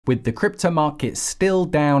With the crypto market still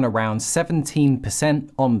down around 17%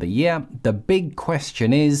 on the year, the big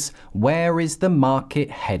question is, where is the market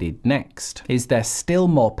headed next? Is there still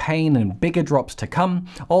more pain and bigger drops to come,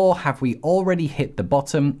 or have we already hit the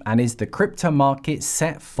bottom and is the crypto market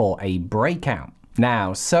set for a breakout?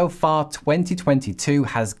 Now, so far 2022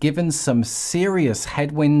 has given some serious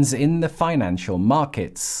headwinds in the financial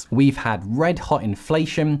markets. We've had red hot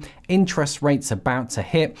inflation, interest rates about to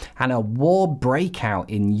hit, and a war breakout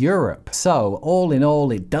in Europe. So all in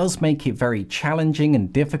all, it does make it very challenging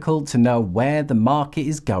and difficult to know where the market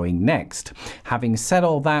is going next. Having said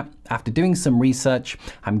all that, after doing some research,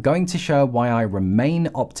 I'm going to show why I remain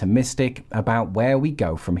optimistic about where we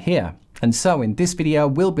go from here. And so in this video,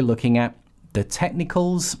 we'll be looking at the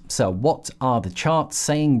technicals, so what are the charts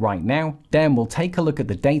saying right now? Then we'll take a look at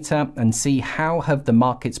the data and see how have the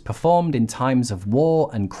markets performed in times of war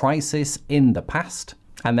and crisis in the past.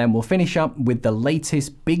 And then we'll finish up with the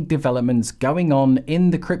latest big developments going on in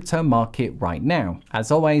the crypto market right now.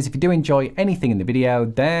 As always, if you do enjoy anything in the video,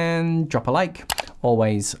 then drop a like,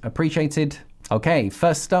 always appreciated. Okay,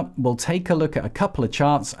 first up, we'll take a look at a couple of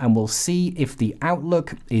charts and we'll see if the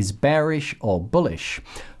outlook is bearish or bullish.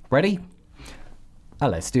 Ready?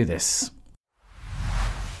 Let's do this.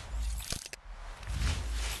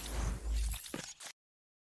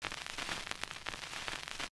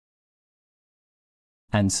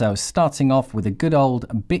 And so starting off with a good old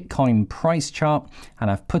Bitcoin price chart,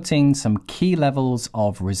 and I've put in some key levels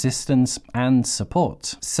of resistance and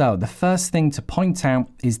support. So the first thing to point out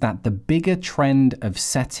is that the bigger trend of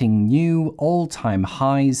setting new all-time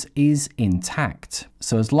highs is intact.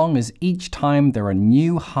 So as long as each time there are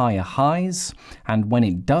new higher highs, and when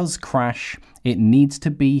it does crash, it needs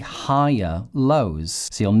to be higher lows.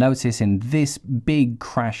 So you'll notice in this big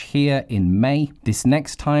crash here in May, this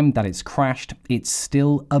next time that it's crashed, it's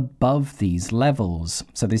still above these levels.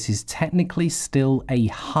 So this is technically still a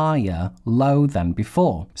higher low than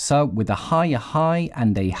before. So with a higher high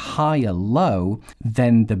and a higher low,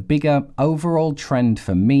 then the bigger overall trend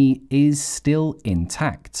for me is still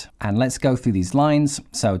intact. And let's go through these lines.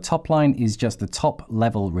 So top line is just the top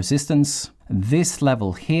level resistance. This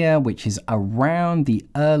level here, which is around the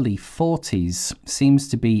early 40s, seems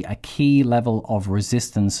to be a key level of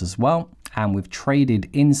resistance as well. And we've traded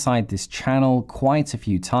inside this channel quite a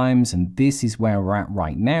few times, and this is where we're at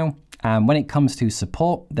right now. And when it comes to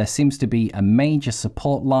support, there seems to be a major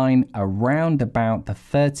support line around about the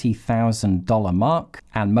 $30,000 mark.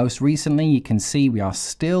 And most recently, you can see we are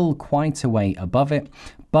still quite a way above it.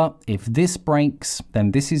 But if this breaks,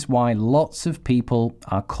 then this is why lots of people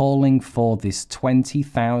are calling for this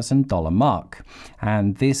 $20,000 mark.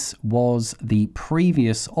 And this was the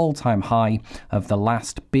previous all-time high of the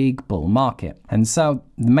last big bull market. And so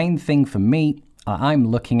the main thing for me I'm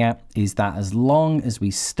looking at is that as long as we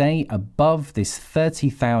stay above this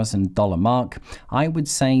 $30,000 mark, I would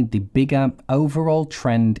say the bigger overall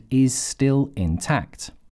trend is still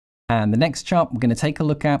intact. And the next chart we're going to take a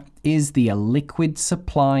look at is the liquid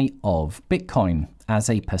supply of Bitcoin as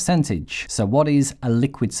a percentage. So what is a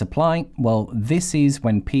liquid supply? Well, this is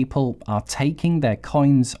when people are taking their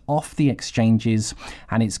coins off the exchanges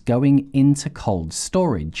and it's going into cold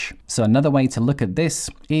storage. So another way to look at this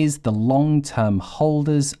is the long-term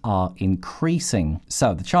holders are increasing.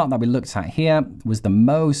 So the chart that we looked at here was the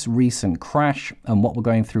most recent crash and what we're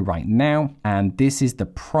going through right now. And this is the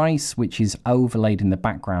price, which is overlaid in the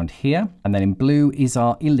background here. And then in blue is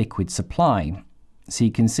our illiquid supply. So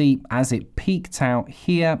you can see as it peaked out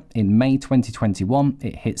here in May 2021,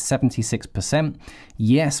 it hit 76%.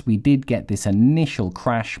 Yes, we did get this initial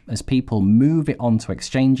crash as people move it onto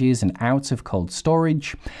exchanges and out of cold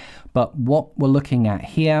storage. But what we're looking at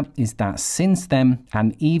here is that since then,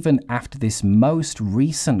 and even after this most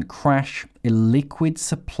recent crash, illiquid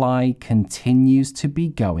supply continues to be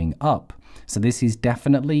going up. So this is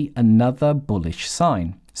definitely another bullish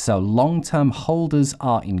sign. So long-term holders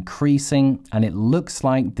are increasing, and it looks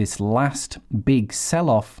like this last big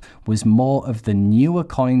sell-off was more of the newer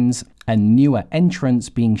coins and newer entrants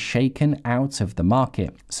being shaken out of the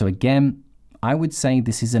market. So again, I would say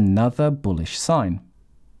this is another bullish sign.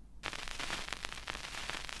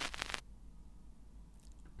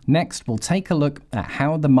 Next, we'll take a look at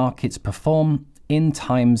how the markets perform in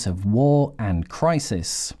times of war and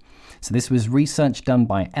crisis. So this was research done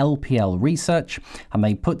by LPL Research, and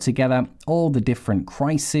they put together all the different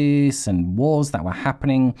crises and wars that were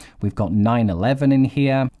happening. We've got 9/11 in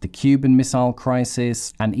here, the Cuban Missile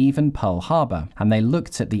Crisis, and even Pearl Harbor. And they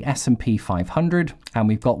looked at the S&P 500, and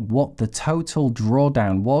we've got what the total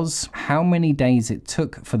drawdown was, how many days it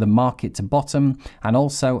took for the market to bottom, and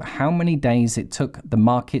also how many days it took the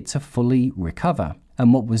market to fully recover.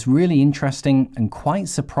 And what was really interesting and quite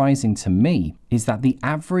surprising to me is that the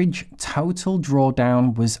average total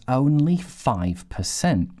drawdown was only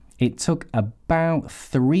 5%. It took about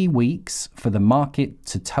 3 weeks for the market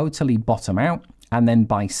to totally bottom out, and then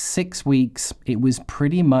by 6 weeks, it was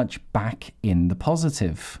pretty much back in the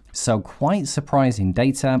positive. So quite surprising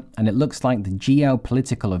data, and it looks like the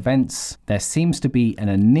geopolitical events, there seems to be an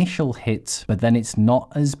initial hit, but then it's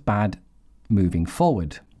not as bad moving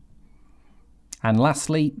forward. And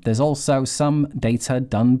lastly, there's also some data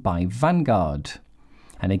done by Vanguard.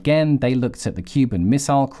 And again, they looked at the Cuban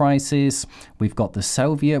Missile Crisis. We've got the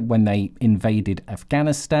Soviet when they invaded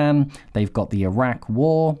Afghanistan. They've got the Iraq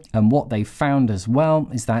War. And what they found as well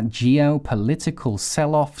is that geopolitical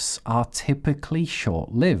sell-offs are typically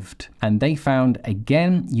short-lived. And they found,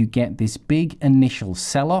 again, you get this big initial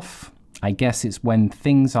sell-off. I guess it's when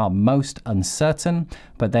things are most uncertain,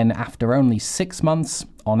 but then after only 6 months,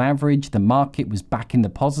 on average, the market was back in the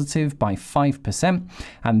positive by 5%,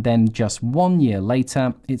 and then just 1 year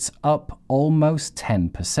later, it's up almost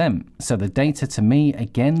 10%. So the data to me,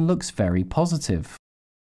 again, looks very positive.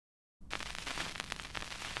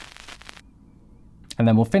 And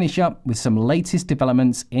then we'll finish up with some latest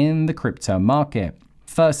developments in the crypto market.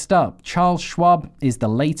 First up, Charles Schwab is the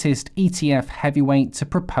latest ETF heavyweight to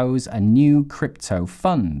propose a new crypto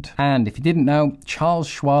fund. And if you didn't know, Charles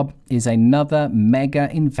Schwab is another mega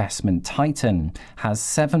investment titan, has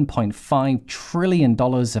 $7.5 trillion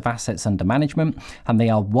of assets under management, and they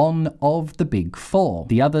are one of the big four.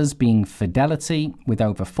 The others being Fidelity with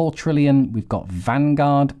over $4 trillion, we've got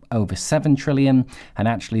Vanguard over $7 trillion, and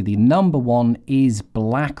actually the number one is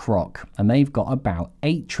BlackRock, and they've got about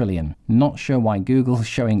 $8 trillion. Not sure why Google's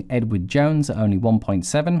showing Edward Jones at only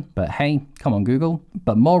 1.7, but hey, come on Google.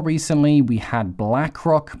 But more recently, we had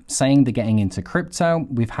BlackRock saying they're getting into crypto.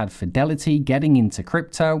 We've had Fidelity getting into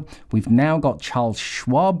crypto. We've now got Charles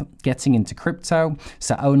Schwab getting into crypto.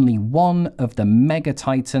 So only one of the mega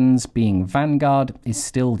titans, being Vanguard, is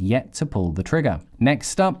still yet to pull the trigger.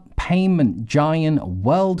 Next up, payment giant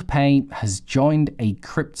WorldPay has joined a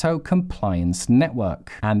crypto compliance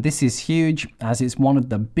network. And this is huge as it's one of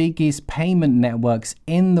the biggest payment networks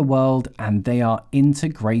in the world, and they are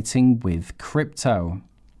integrating with crypto.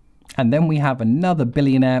 And then we have another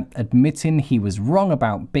billionaire admitting he was wrong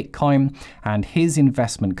about Bitcoin, and his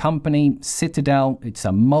investment company, Citadel, it's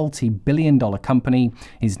a multi-billion-dollar company,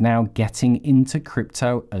 is now getting into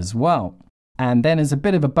crypto as well. And then as a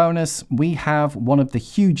bit of a bonus, we have one of the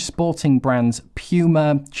huge sporting brands,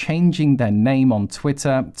 Puma, changing their name on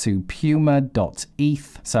Twitter to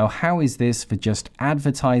Puma.eth. So how is this for just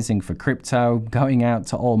advertising for crypto going out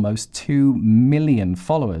to almost 2 million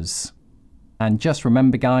followers? And just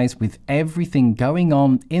remember guys, with everything going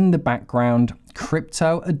on in the background,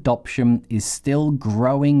 crypto adoption is still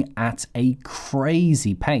growing at a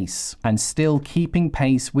crazy pace and still keeping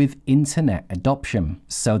pace with internet adoption.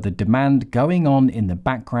 So the demand going on in the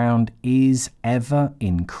background is ever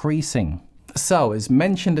increasing. So as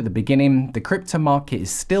mentioned at the beginning, the crypto market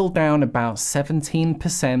is still down about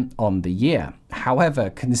 17% on the year. However,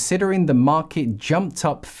 considering the market jumped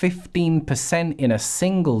up 15% in a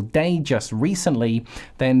single day just recently,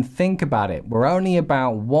 then think about it. We're only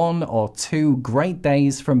about 1 or 2 great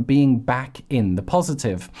days from being back in the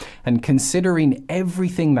positive. And considering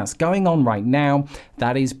everything that's going on right now,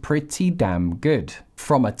 that is pretty damn good.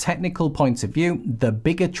 From a technical point of view, the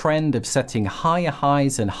bigger trend of setting higher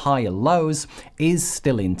highs and higher lows is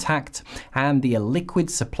still intact, and the illiquid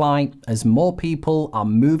supply, as more people are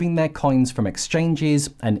moving their coins from exchanges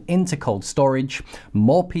and into cold storage,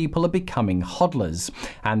 more people are becoming hodlers.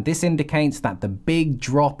 And this indicates that the big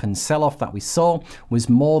drop and sell-off that we saw was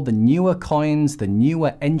more the newer coins, the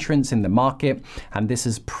newer entrants in the market, and this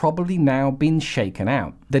has probably now been shaken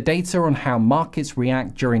out. The data on how markets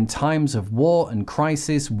react during times of war and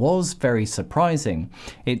crisis was very surprising.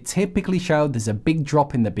 It typically showed there's a big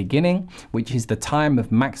drop in the beginning, which is the time of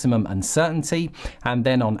maximum uncertainty, and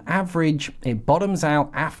then on average it bottoms out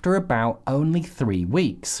after about only 3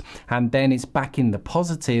 weeks, and then it's back in the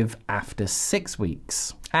positive after 6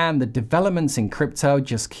 weeks. And the developments in crypto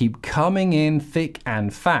just keep coming in thick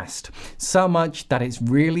and fast, so much that it's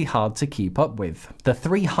really hard to keep up with. The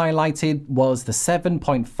 3 highlighted was the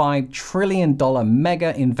 $7.5 trillion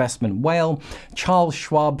mega investment whale, Charles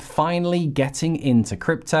Schwab, finally getting into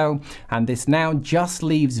crypto, and this now just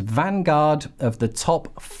leaves Vanguard of the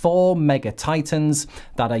top 4 mega titans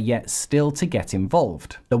that are yet still to get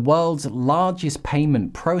involved. The world's largest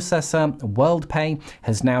payment processor, WorldPay,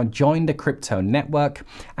 has now joined a crypto network,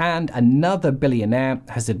 and another billionaire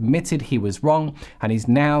has admitted he was wrong and is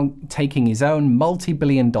now taking his own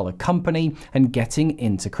multi-billion-dollar company and getting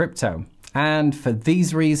into crypto. And for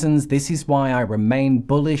these reasons, this is why I remain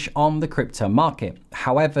bullish on the crypto market.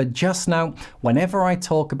 However, just know, whenever I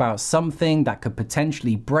talk about something that could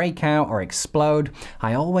potentially break out or explode,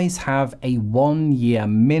 I always have a 1-year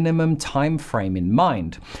minimum time frame in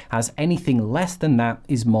mind, as anything less than that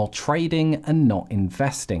is more trading and not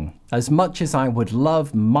investing. As much as I would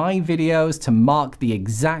love my videos to mark the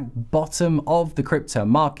exact bottom of the crypto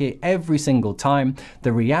market every single time,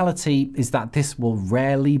 the reality is that this will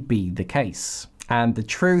rarely be the case. And the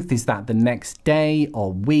truth is that the next day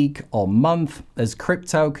or week or month, as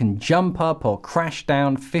crypto can jump up or crash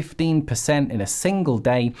down 15% in a single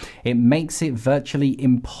day, it makes it virtually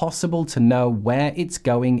impossible to know where it's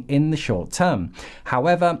going in the short term.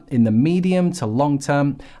 However, in the medium to long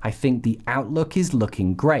term, I think the outlook is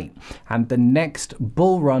looking great. And the next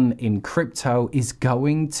bull run in crypto is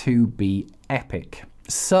going to be epic.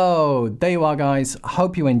 So there you are, guys.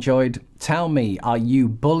 Hope you enjoyed. Tell me, are you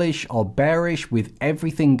bullish or bearish with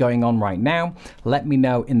everything going on right now? Let me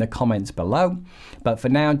know in the comments below. But for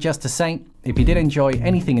now, just to say, if you did enjoy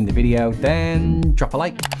anything in the video, then drop a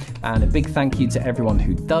like. And a big thank you to everyone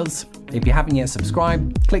who does. If you haven't yet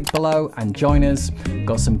subscribed, click below and join us.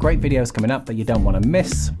 Got some great videos coming up that you don't want to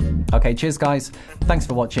miss. Okay, cheers guys. Thanks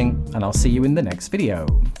for watching, and I'll see you in the next video.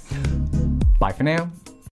 Bye for now.